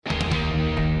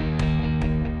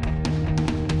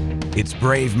It's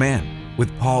Brave Men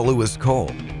with Paul Lewis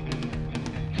Cole.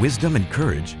 Wisdom and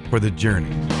courage for the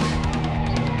journey.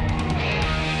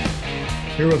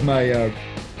 Here with my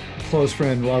close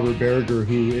friend, Robert Berger,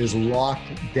 who is locked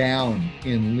down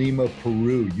in Lima,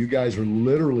 Peru. You guys are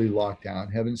literally locked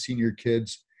down, haven't seen your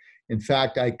kids. In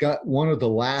fact, I got one of the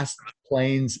last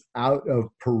planes out of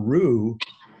Peru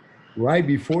right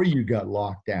before you got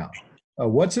locked down.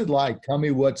 What's it like? Tell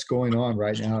me what's going on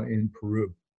right now in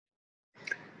Peru.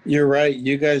 You're right.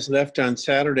 You guys left on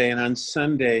Saturday, and on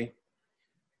Sunday,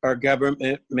 our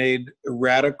government made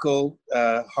radical,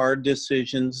 hard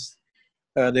decisions.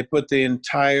 They put the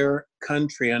entire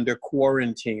country under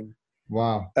quarantine.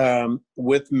 Wow.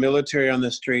 With military on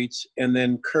the streets and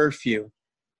then curfew.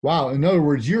 Wow. In other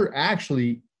words, you're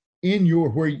actually in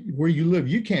where you live.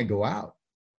 You can't go out.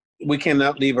 We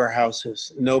cannot leave our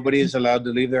houses. Nobody is allowed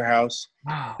to leave their house.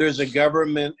 Wow. There's a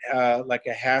government, like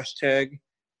a hashtag,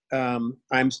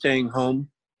 I'm staying home.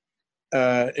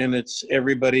 And it's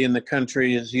everybody in the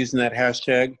country is using that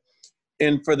hashtag.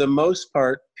 And for the most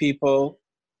part, people,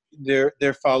 they're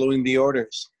following the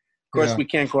orders. Of course, we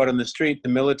can't go out on the street. The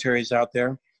military's out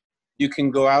there. You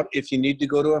can go out if you need to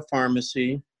go to a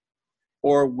pharmacy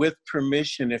or with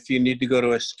permission if you need to go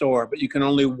to a store, but you can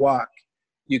only walk.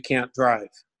 You can't drive.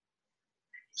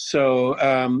 So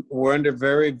we're under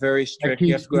very, very strict.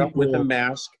 You have to go out with a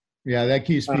mask. Yeah, that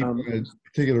keeps people in a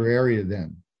particular area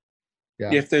then.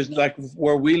 Yeah. If there's, like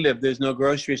where we live, there's no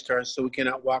grocery store, so we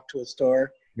cannot walk to a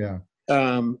store. Yeah.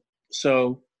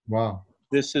 So wow.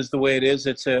 This is the way it is.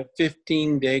 It's a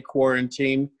 15-day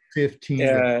quarantine. 15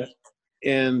 days.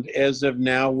 And as of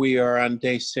now, we are on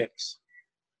day 6.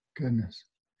 Goodness.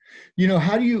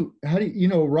 How do you,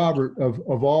 Robert,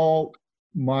 of all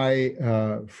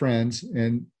my friends,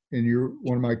 and you're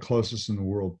one of my closest in the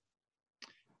world,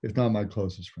 if not my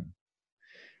closest friend.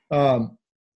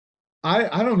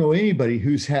 I don't know anybody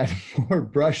who's had more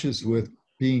brushes with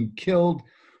being killed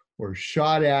or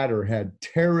shot at or had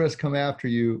terrorists come after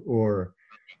you or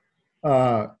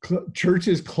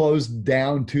churches closed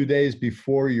down 2 days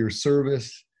before your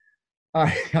service. I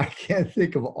can't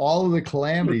think of all of the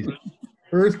calamities,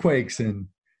 earthquakes and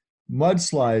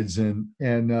mudslides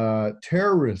and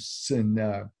terrorists. And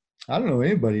I don't know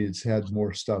anybody that's had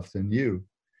more stuff than you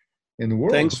in the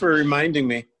world. Thanks for reminding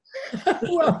me.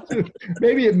 Well,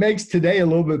 maybe it makes today a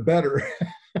little bit better.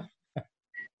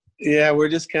 Yeah, we're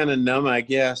just kind of numb, I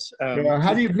guess.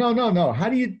 How do you? No. How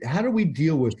do we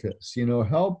deal with this?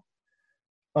 Help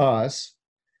us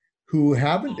who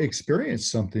haven't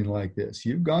experienced something like this.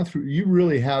 You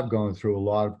really have gone through a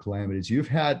lot of calamities. You've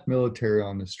had military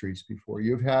on the streets before.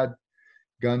 You've had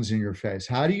guns in your face.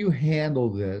 How do you handle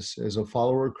this as a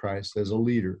follower of Christ, as a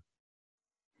leader?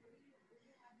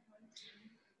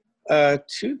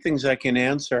 2 things I can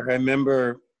answer. I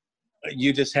remember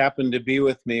you just happened to be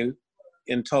with me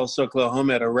in Tulsa,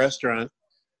 Oklahoma at a restaurant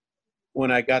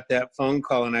when I got that phone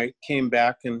call, and I came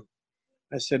back and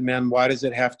I said, man, why does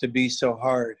it have to be so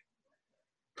hard?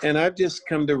 And I've just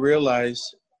come to realize,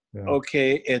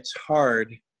 okay, it's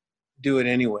hard. Do it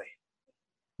anyway.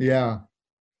 Yeah.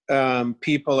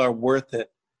 People are worth it.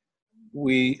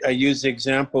 I use the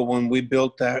example when we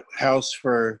built that house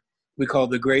we call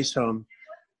the Grace Home,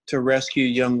 to rescue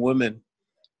young women.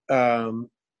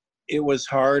 It was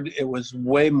hard. It was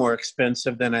way more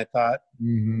expensive than I thought.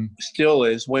 Mm-hmm. Still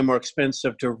is way more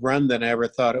expensive to run than I ever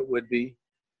thought it would be.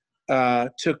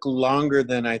 Took longer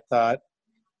than I thought.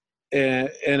 And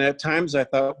at times I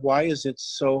thought, why is it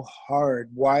so hard?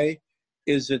 Why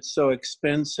is it so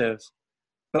expensive?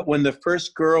 But when the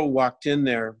first girl walked in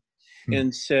there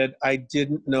and said, I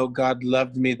didn't know God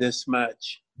loved me this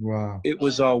much. Wow. It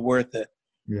was all worth it.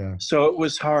 Yeah. So it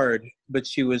was hard, but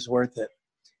she was worth it.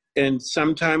 And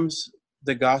sometimes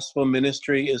the gospel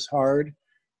ministry is hard.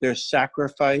 There's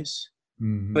sacrifice,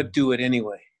 but do it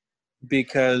anyway,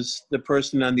 because the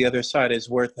person on the other side is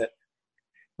worth it.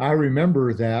 I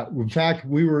remember that. In fact,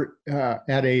 we were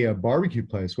at a barbecue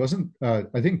place. I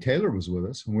think Taylor was with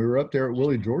us, and we were up there at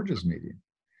Willie George's meeting.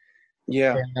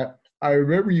 Yeah. And I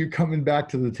remember you coming back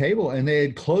to the table, and they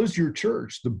had closed your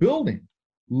church, the building,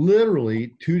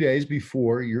 literally 2 days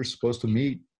before you're supposed to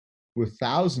meet with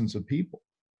thousands of people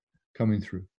coming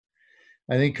through.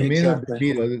 I think Camino de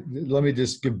Vida, let me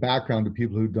just give background to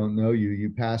people who don't know you. You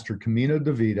pastor Camino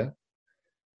de Vida.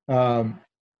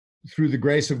 Through the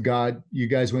grace of God, you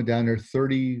guys went down there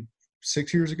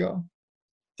 36 years ago?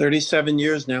 37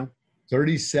 years now.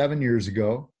 37 years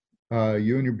ago.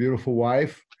 You and your beautiful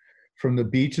wife, from the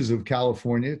beaches of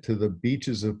California to the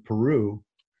beaches of Peru,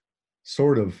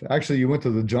 sort of. Actually, you went to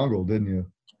the jungle, didn't you?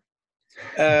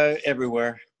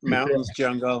 Everywhere. Mountains,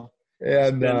 jungle.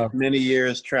 And spent many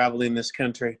years traveling this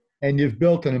country. And you've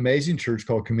built an amazing church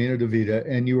called Camino de Vida,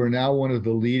 and you are now one of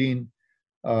the leading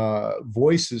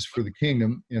voices for the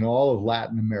kingdom in all of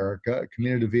Latin America.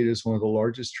 Camino de Vida is one of the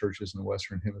largest churches in the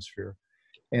Western Hemisphere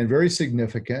and very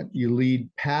significant. You lead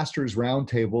pastors'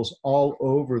 roundtables all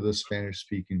over the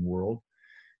Spanish-speaking world.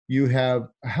 You have,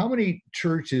 how many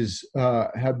churches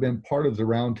have been part of the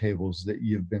roundtables that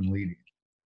you've been leading?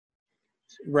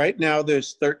 Right now,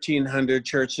 there's 1,300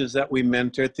 churches that we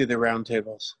mentor through the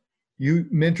roundtables. You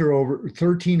mentor over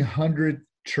 1,300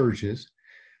 churches,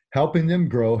 helping them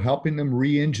grow, helping them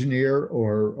re-engineer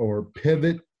or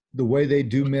pivot the way they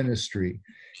do ministry.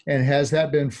 And has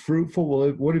that been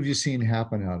fruitful? What have you seen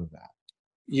happen out of that?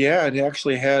 Yeah, it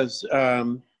actually has.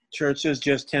 Churches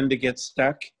just tend to get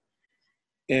stuck,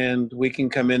 and we can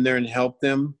come in there and help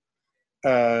them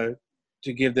to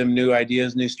give them new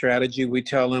ideas, new strategy. We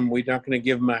tell them we're not going to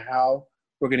give them a how,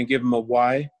 we're going to give them a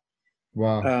why.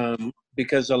 Wow.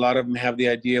 Because a lot of them have the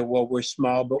idea, well, we're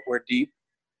small, but we're deep.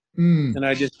 And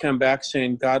I just come back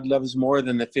saying, God loves more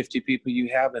than the 50 people you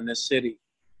have in this city.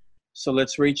 So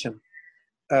let's reach them.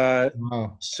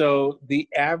 Wow. So the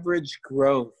average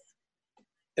growth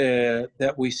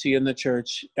that we see in the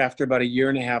church after about a year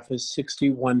and a half is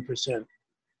 61%.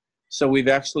 So we've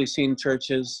actually seen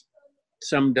churches,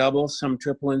 some double, some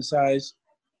triple in size,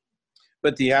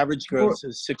 but the average growth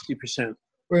is 60%.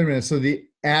 Wait a minute. So the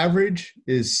average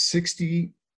is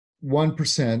 61%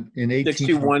 in 18.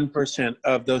 61%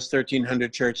 of those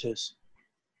 1,300 churches.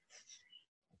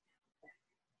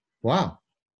 Wow.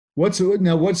 What's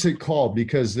it called?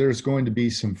 Because there's going to be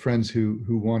some friends who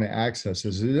want to access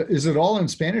this. Is it all in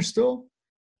Spanish still?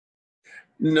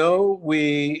 No,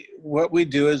 what we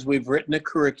do is we've written a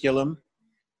curriculum,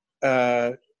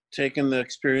 taken the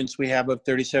experience we have of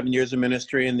 37 years of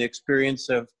ministry and the experience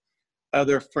of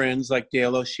other friends like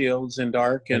Dale O'Shields and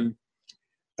Dark, and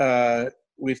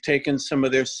we've taken some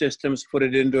of their systems, put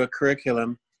it into a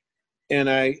curriculum. And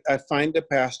I find a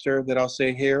pastor that I'll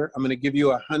say, here, I'm going to give you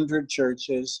 100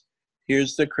 churches.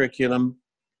 Here's the curriculum.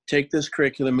 Take this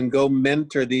curriculum and go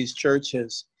mentor these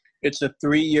churches. It's a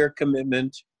 3-year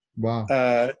commitment.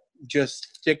 Wow.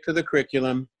 Just stick to the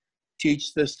curriculum,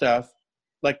 teach the stuff.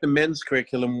 Like the men's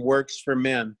curriculum works for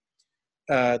men.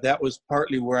 That was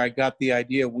partly where I got the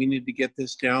idea. We need to get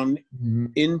this down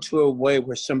into a way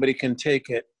where somebody can take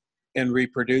it and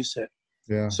reproduce it.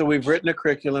 Yeah. So we've written a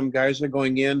curriculum. Guys are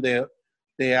going in.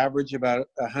 They average about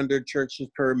 100 churches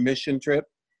per mission trip.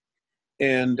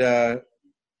 And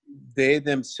they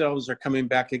themselves are coming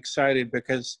back excited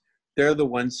because they're the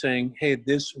ones saying, hey,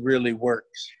 this really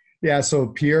works. Yeah, so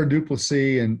Pierre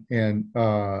Duplessis and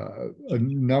a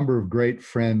number of great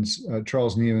friends,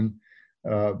 Charles Neiman,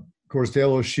 of course,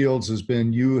 Dale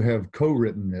O'Shields you have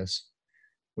co-written this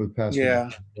with Pastor. Yeah.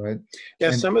 Right? Yeah,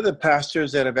 and some of the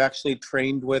pastors that have actually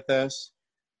trained with us,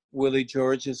 Willie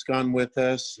George has gone with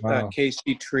us. Wow.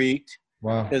 Casey Treat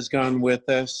has gone with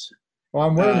us. Well,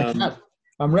 I'm wearing a hat.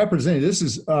 I'm representing. This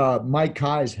is Mike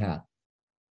Kai's hat.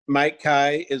 Mike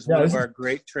Kai is one of our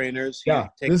great trainers. He's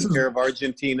taking care of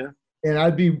Argentina. And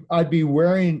I'd be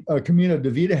wearing a Camino de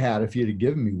Vida hat if you'd have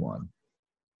given me one.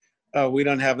 Oh, we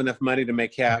don't have enough money to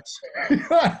make hats.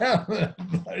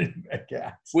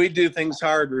 We do things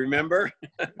hard, remember?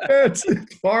 It's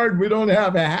hard. We don't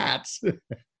have hats.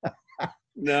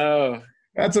 No.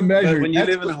 That's a measure. But when you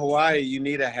live in Hawaii, you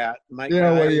need a hat. Mike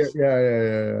yeah, Kai,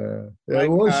 yeah.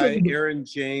 Mike Kai, Aaron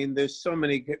Jane. There's so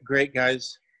many great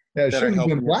guys that are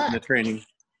helping been black. In the training.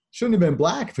 Shouldn't have been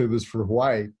black if it was for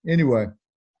Hawaii. Anyway.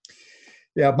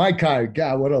 Yeah, Mike Kai,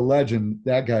 God, what a legend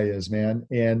that guy is, man.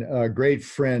 And great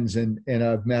friends. And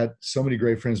I've met so many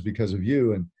great friends because of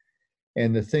you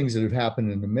and the things that have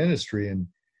happened in the ministry. And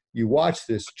you watch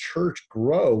this church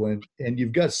grow and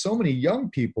you've got so many young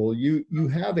people. You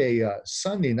have a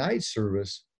Sunday night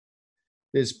service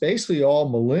that's basically all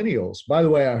millennials. By the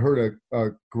way, I heard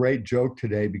a great joke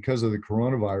today because of the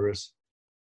coronavirus.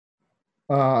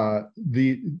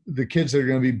 The kids that are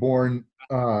going to be born,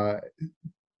 we're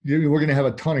going to have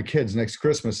a ton of kids next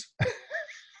Christmas.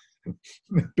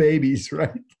 Babies,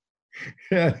 right?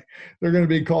 Yeah, they're going to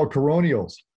be called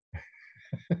coronials.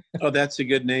 Oh, that's a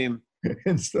good name.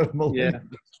 Instead of millennials. Yeah.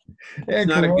 It's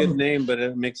not a good name, but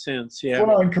it makes sense. Yeah.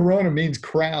 Well, and corona means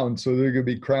crown, so they're going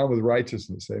to be crowned with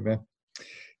righteousness, amen.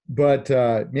 But,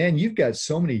 man, you've got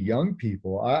so many young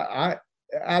people. I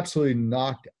absolutely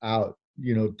knocked out,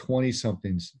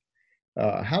 20-somethings.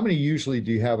 How many usually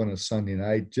do you have on a Sunday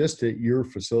night just at your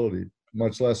facility,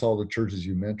 much less all the churches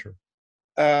you mentor?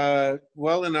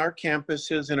 Well, in our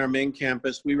campuses, in our main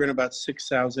campus, we run about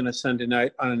 6,000 a Sunday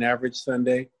night on an average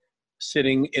Sunday,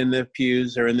 sitting in the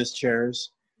pews or in the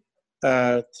chairs.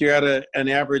 Throughout an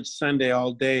average Sunday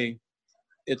all day,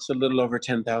 it's a little over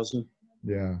 10,000.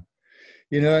 Yeah.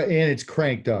 And it's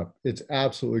cranked up. It's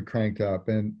absolutely cranked up.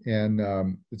 And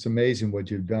it's amazing what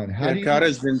you've done. How Yeah, do you, God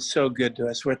has been so good to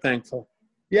us. We're thankful.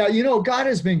 yeah, God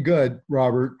has been good,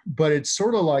 Robert, but it's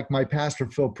sort of like my pastor,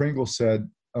 Phil Pringle, said.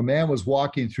 A man was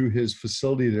walking through his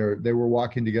facility there. They were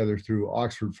walking together through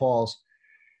Oxford Falls.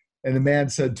 And the man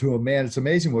said to him, man, it's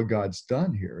amazing what God's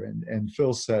done here. And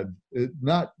Phil said,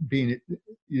 not being,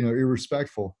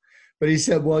 irrespectful, but he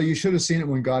said, well, you should have seen it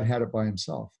when God had it by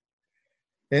himself.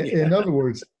 In other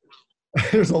words,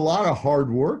 there's a lot of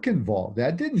hard work involved.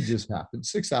 That didn't just happen.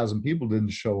 6,000 people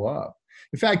didn't show up.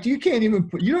 In fact, you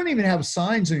don't even have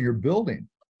signs in your building.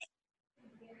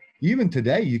 Even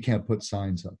today, you can't put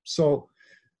signs up. So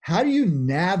how do you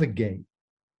navigate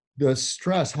the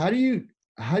stress? How do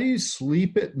you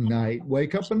sleep at night,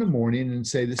 wake up in the morning and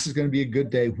say, this is going to be a good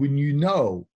day when you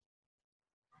know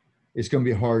it's going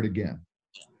to be hard again?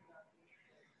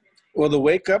 Well, the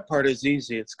wake up part is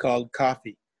easy. It's called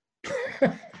coffee.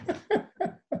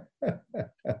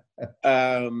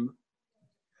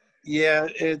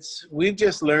 We've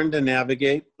just learned to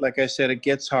navigate. Like I said, it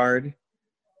gets hard.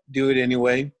 Do it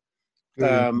anyway.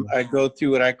 I go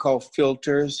through what I call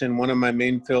filters, and one of my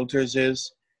main filters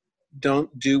is don't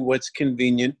do what's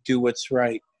convenient, do what's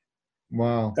right.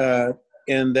 Wow.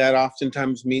 And that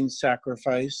oftentimes means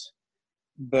sacrifice,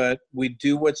 but we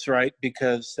do what's right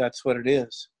because that's what it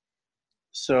is.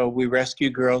 So we rescue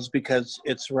girls because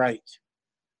it's right.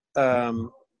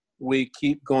 We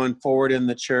keep going forward in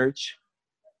the church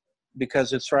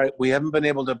because it's right. We haven't been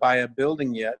able to buy a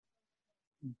building yet,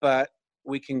 but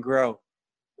we can grow.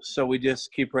 So we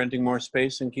just keep renting more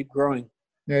space and keep growing.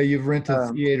 Yeah, you've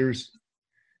rented theaters.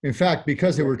 In fact,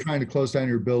 because they were trying to close down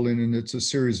your building, and it's a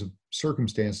series of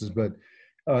circumstances, but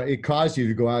it caused you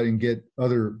to go out and get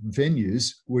other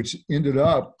venues, which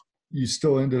you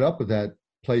still ended up with that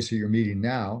place that you're meeting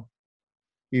now,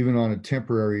 even on a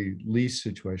temporary lease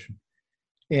situation.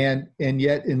 And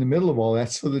yet in the middle of all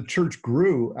that, so the church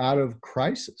grew out of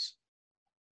crisis.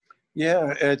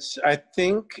 Yeah, I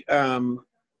think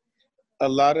a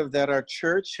lot of that, our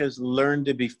church has learned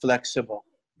to be flexible.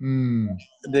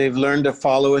 They've learned to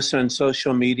follow us on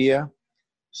social media.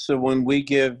 So when we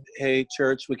give, hey,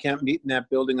 church, we can't meet in that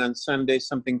building on Sunday,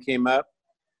 something came up,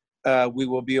 we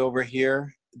will be over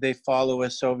here. They follow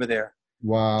us over there.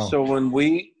 Wow. So when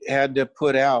we had to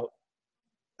put out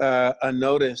a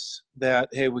notice that,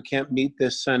 hey, we can't meet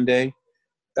this Sunday,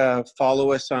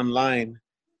 follow us online,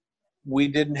 we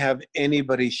didn't have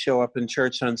anybody show up in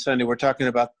church on Sunday. We're talking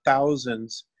about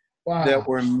thousands that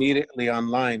were immediately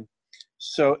online.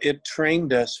 So it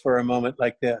trained us for a moment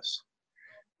like this.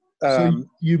 So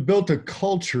you built a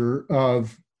culture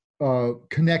of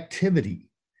connectivity.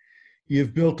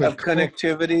 You've built a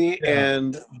connectivity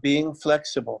and being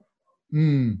flexible.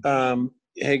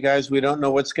 Hey guys, we don't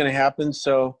know what's going to happen,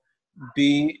 so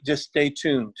just stay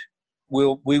tuned.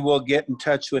 We will get in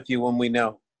touch with you when we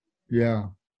know. Yeah.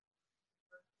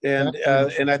 And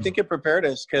I think it prepared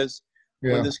us because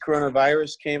when this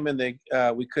coronavirus came and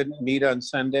we couldn't meet on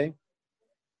Sunday,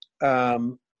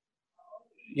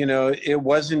 it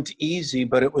wasn't easy,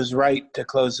 but it was right to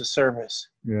close the service.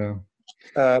 Yeah.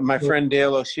 My friend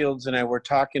Dale O'Shields and I were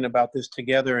talking about this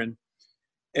together,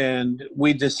 and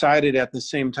we decided at the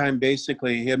same time,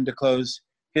 basically, him to close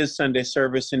his Sunday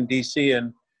service in DC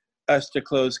and us to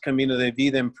close Camino de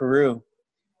Vida in Peru.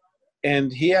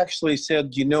 And he actually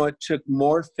said, it took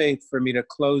more faith for me to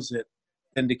close it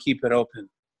than to keep it open.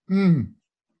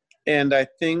 And I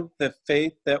think the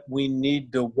faith that we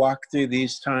need to walk through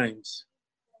these times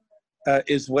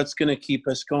is what's going to keep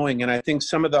us going. And I think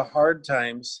some of the hard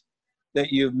times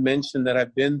that you've mentioned that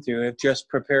I've been through have just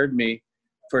prepared me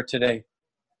for today.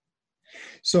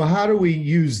 So how do we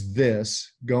use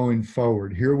this going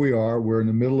forward? Here we are, we're in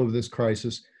the middle of this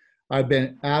crisis. I've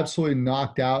been absolutely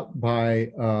knocked out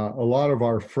by a lot of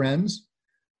our friends,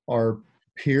 our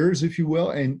peers, if you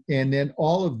will, and then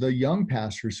all of the young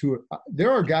pastors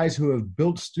there are guys who have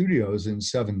built studios in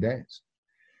 7 days.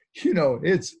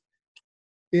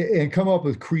 And come up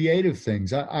with creative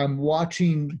things. I'm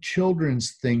watching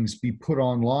children's things be put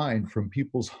online from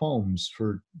people's homes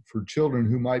for children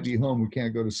who might be home who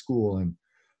can't go to school, and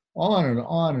on and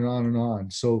on and on and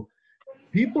on. So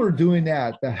people are doing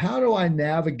that, but how do I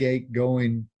navigate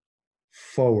going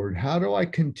forward? How do I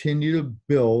continue to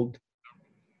build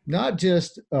not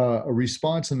just a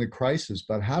response in the crisis,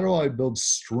 but how do I build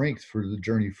strength for the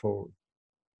journey forward?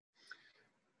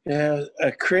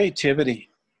 Creativity.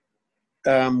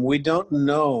 We don't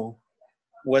know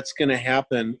what's going to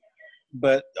happen,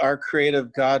 but our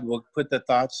creative God will put the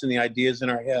thoughts and the ideas in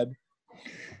our head.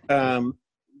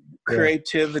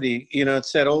 creativity,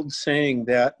 it's that old saying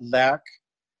that lack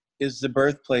is the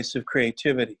birthplace of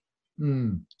creativity.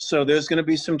 So there's going to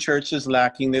be some churches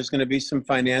lacking. There's going to be some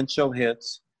financial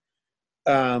hits.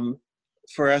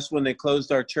 For us, when they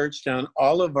closed our church down,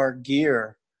 all of our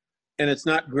gear, and it's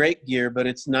not great gear, but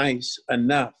it's nice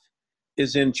enough,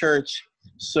 is in church.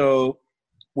 So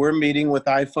we're meeting with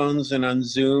iPhones and on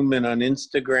Zoom and on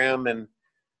Instagram, and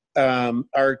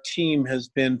our team has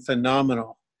been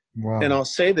phenomenal. Wow. And I'll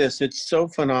say this, it's so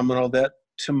phenomenal that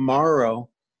tomorrow,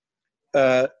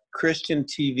 Christian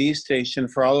TV station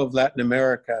for all of Latin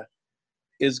America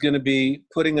is going to be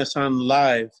putting us on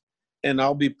live, and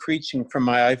I'll be preaching from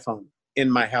my iPhone in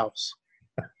my house,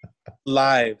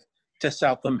 live to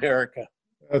South America.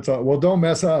 That's all. Well, don't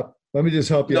mess up. Let me just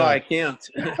help you out. No, I can't.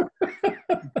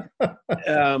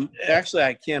 Actually,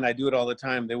 I can. I do it all the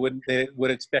time. They would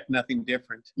expect nothing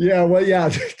different. Yeah. Well, yeah.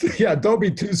 Yeah. Don't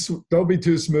be too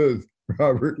smooth,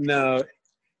 Robert. No,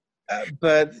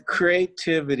 but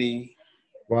creativity.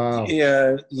 Wow.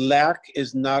 Yeah, lack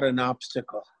is not an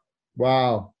obstacle.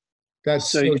 Wow. That's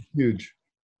so huge.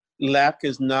 Lack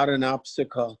is not an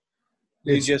obstacle.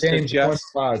 You It's just James adjust.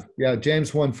 1:5. Yeah,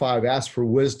 James 1:5. Ask for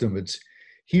wisdom. It's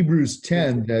Hebrews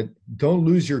 10 that don't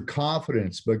lose your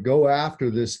confidence, but go after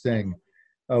this thing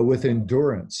with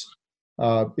endurance.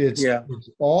 It's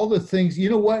all the things. You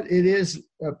know what it is,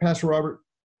 Pastor Robert?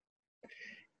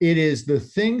 It is the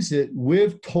things that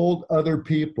we've told other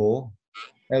people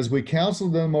as we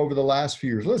counseled them over the last few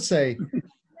years. Let's say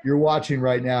you're watching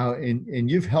right now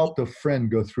and you've helped a friend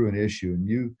go through an issue, and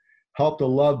you helped a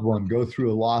loved one go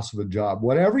through a loss of a job.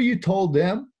 Whatever you told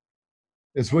them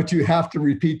is what you have to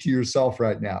repeat to yourself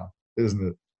right now, isn't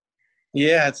it?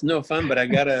 Yeah, it's no fun, but I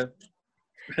got to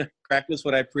practice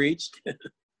what I preached.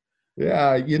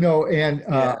 Yeah, and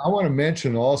I want to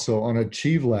mention also on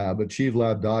AchieveLab,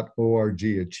 achievelab.org,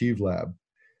 AchieveLab,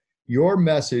 your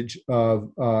message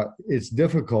of it's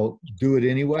difficult, do it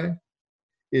anyway,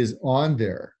 is on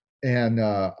there. And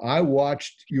I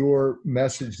watched your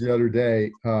message the other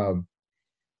day.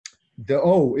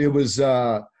 It was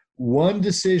one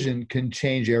decision can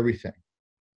change everything.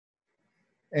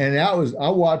 And I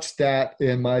watched that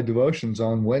in my devotions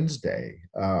on Wednesday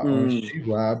on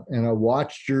AchieveLab, and I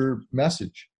watched your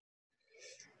message.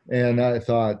 And I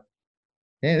thought,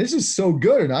 man, this is so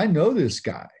good. And I know this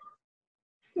guy.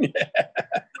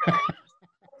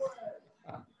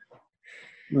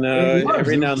 No,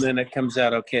 every now and then it comes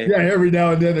out okay. Yeah, every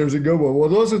now and then there's a good one. Well,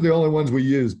 those are the only ones we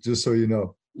use, just so you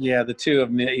know. Yeah, the two of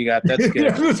them that you got, that's good.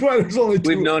 Yeah, that's why there's only two.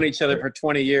 We've known each other for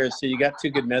 20 years, so you got two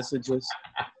good messages.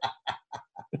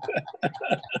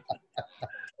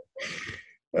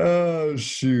 Oh,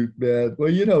 shoot, man.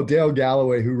 Well, Dale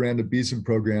Galloway, who ran the Beeson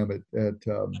program at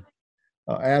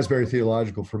Asbury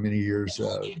Theological for many years,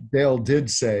 Dale did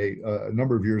say a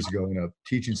number of years ago in a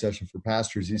teaching session for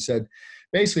pastors, he said,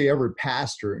 basically every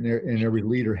pastor and every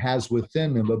leader has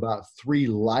within them about 3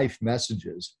 life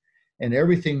messages, and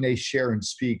everything they share and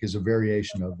speak is a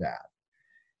variation of that.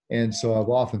 And so I've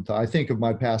often thought, I think of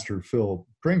my pastor, Phil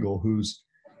Pringle, whose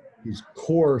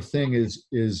core thing is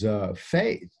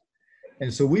faith.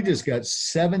 And so we just got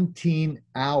 17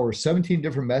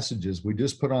 different messages we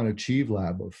just put on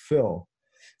AchieveLab of Phil.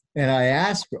 And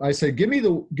I said, give me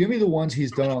the ones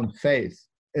he's done on faith.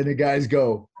 And the guys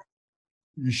go,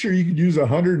 you sure you could use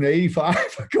 185?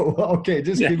 I go, well, okay,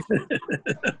 just give me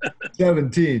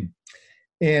 17.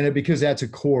 And because that's a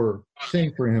core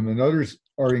thing for him. And others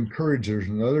are encouragers,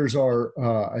 and others are,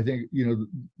 I think,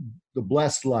 the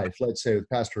blessed life, let's say, with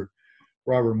Pastor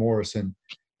Robert Morrison.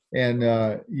 And,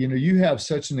 you have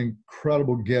such an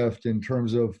incredible gift in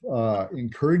terms of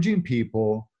encouraging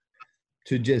people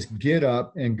to just get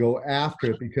up and go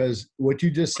after it, because what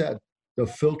you just said, the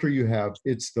filter you have,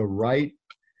 it's the right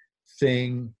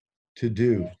thing to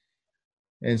do.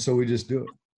 And so we just do it.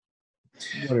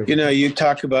 Whatever. You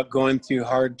talk about going through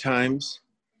hard times.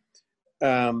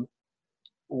 One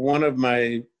of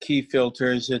my key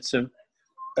filters, it's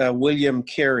a William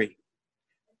Carey,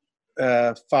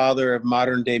 father of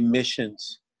modern day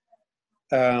missions.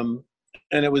 And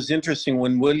it was interesting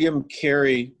when William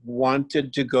Carey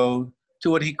wanted to go to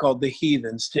what he called the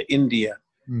heathens, to India,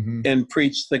 and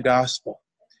preach the gospel.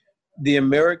 The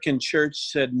American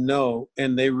church said no,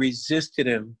 and they resisted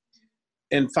him.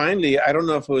 And finally, I don't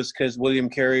know if it was because William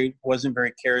Carey wasn't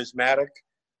very charismatic,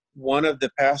 one of the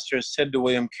pastors said to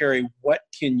William Carey, "What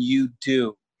can you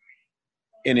do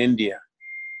in India?"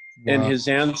 Wow. And his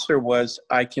answer was,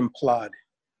 "I can plod."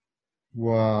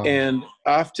 Wow. And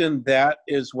often that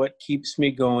is what keeps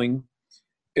me going.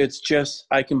 It's just,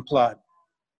 I can plod.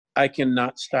 I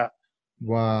cannot stop.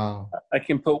 Wow. I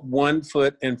can put one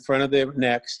foot in front of the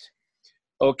next.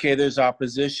 Okay, there's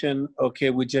opposition.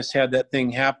 Okay, we just had that thing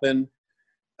happen.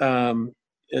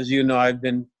 As you know, I've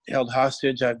been held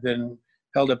hostage. I've been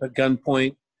held up at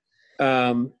gunpoint.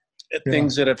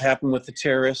 Things that have happened with the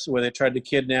terrorists where they tried to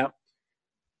kidnap.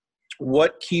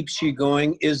 What keeps you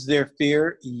going? Is there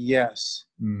fear? Yes.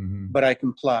 Mm-hmm. But I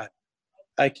can plot.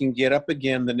 I can get up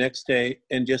again the next day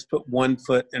and just put one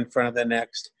foot in front of the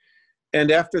next. And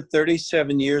after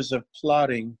 37 years of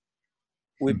plotting,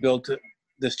 we built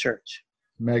this church.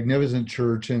 Magnificent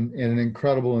church and an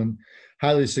incredible and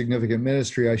highly significant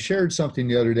ministry. I shared something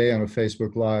the other day on a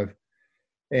Facebook Live,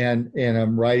 and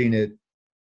I'm writing it,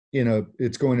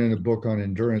 it's going in a book on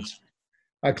endurance.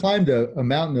 I climbed a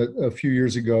mountain a few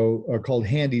years ago called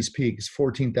Handy's Peak. It's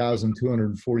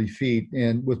 14,240 feet,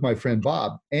 and with my friend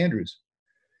Bob Andrews.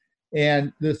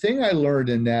 And the thing I learned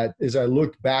in that, as I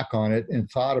looked back on it and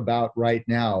thought about right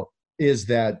now, is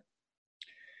that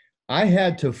I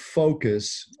had to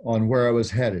focus on where I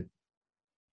was headed.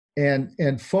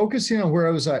 And focusing on where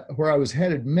I was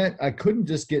headed meant I couldn't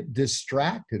just get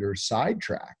distracted or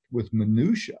sidetracked with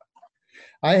minutia.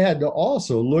 I had to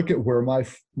also look at where my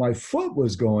foot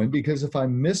was going, because if I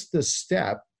missed the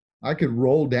step, I could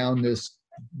roll down this,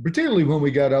 particularly when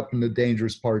we got up in the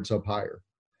dangerous parts up higher.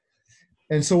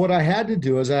 And so what I had to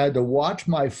do is I had to watch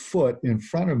my foot in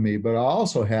front of me, but I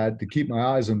also had to keep my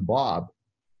eyes on Bob.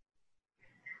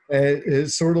 And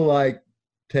it's sort of like,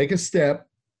 take a step,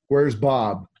 where's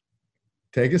Bob?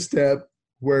 Take a step,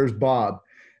 where's Bob?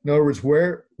 In other words,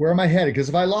 where am I headed? Because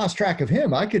if I lost track of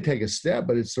him, I could take a step,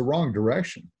 but it's the wrong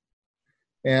direction.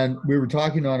 And we were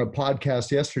talking on a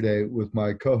podcast yesterday with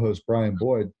my co-host, Brian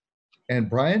Boyd. And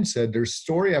Brian said there's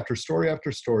story after story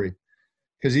after story,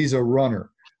 because he's a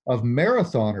runner, of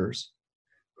marathoners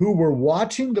who were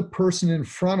watching the person in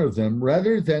front of them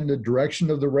rather than the direction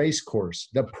of the race course.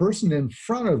 The person in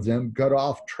front of them got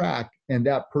off track, and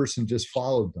that person just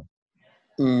followed them.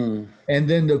 And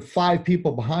then the 5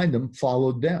 people behind them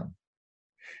followed them.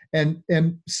 And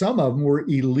some of them were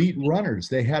elite runners.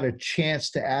 They had a chance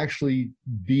to actually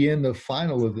be in the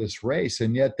final of this race,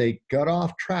 and yet they got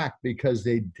off track because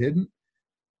they didn't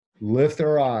lift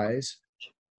their eyes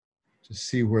to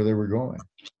see where they were going.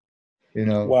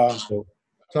 Wow. So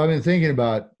I've been thinking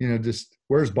about, just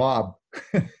where's Bob?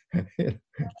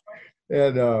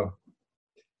 and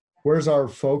where's our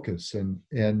focus? And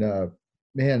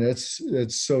man, it's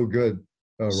so good.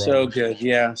 So good.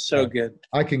 Yeah, so good.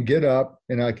 I can get up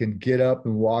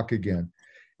and walk again.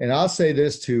 And I'll say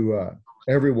this to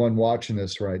everyone watching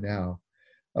this right now.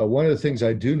 One of the things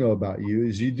I do know about you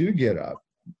is you do get up.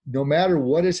 No matter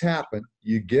what has happened,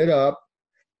 you get up,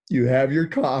 you have your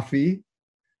coffee,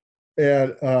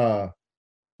 and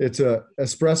it's a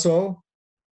espresso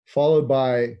followed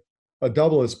by a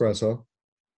double espresso.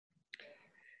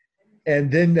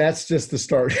 And then that's just the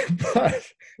start.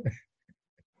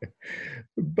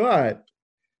 but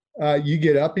you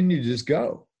get up and you just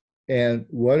go. And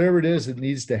whatever it is that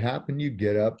needs to happen, you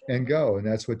get up and go. And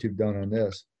that's what you've done on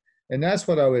this. And that's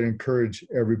what I would encourage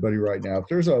everybody right now. If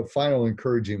there's a final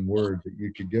encouraging word that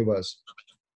you could give us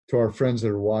to our friends that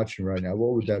are watching right now,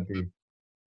 what would that be?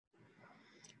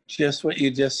 Just what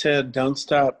you just said. Don't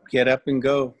stop. Get up and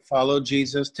go. Follow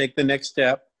Jesus. Take the next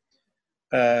step.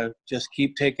 Just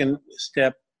keep taking a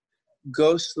step.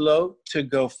 Go slow to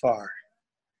go far.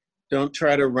 Don't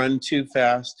try to run too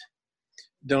fast.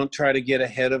 Don't try to get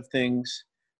ahead of things.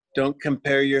 Don't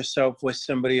compare yourself with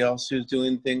somebody else who's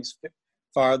doing things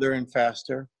farther and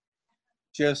faster.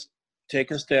 Just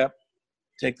take a step,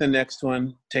 take the next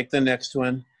one, take the next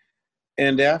one.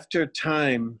 And after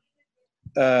time,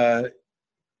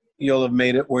 you'll have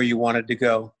made it where you wanted to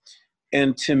go.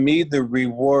 And to me, the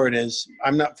reward is,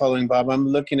 I'm not following Bob. I'm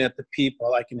looking at the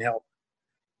people I can help.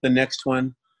 The next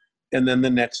one, and then the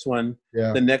next one,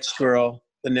 the next girl,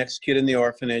 the next kid in the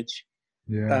orphanage,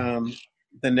 the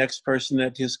next person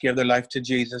that just gave their life to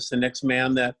Jesus, the next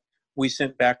man that we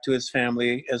sent back to his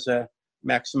family as a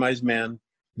maximized man.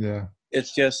 Yeah.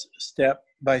 It's just step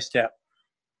by step.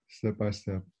 Step by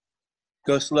step.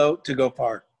 Go slow to go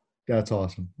far. That's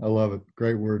awesome. I love it.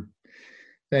 Great word.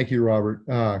 Thank you, Robert.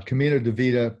 Camino de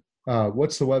Vida.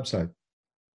 What's the website?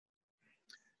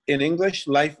 In English,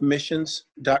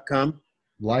 lifemissions.com.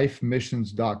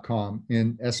 Lifemissions.com.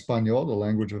 In Espanol, the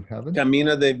language of heaven.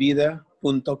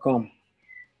 Caminodevida.com.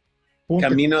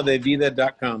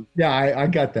 Caminodevida.com. Yeah, I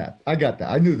got that.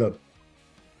 I knew the.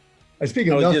 I speak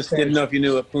enough. I just didn't know if you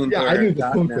knew what punto. Yeah, I knew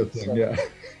the punto thing. So. Yeah.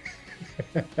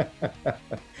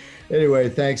 Anyway,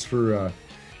 thanks for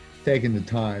taking the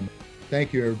time.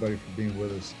 Thank you, everybody, for being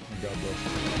with us. And God bless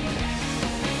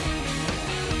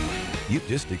you. You've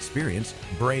just experienced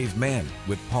Brave Men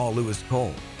with Paul Lewis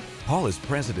Cole. Paul is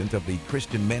president of the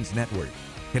Christian Men's Network.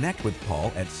 Connect with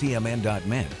Paul at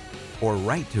cmn.men or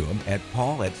write to him at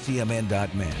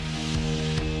paul@cmn.men.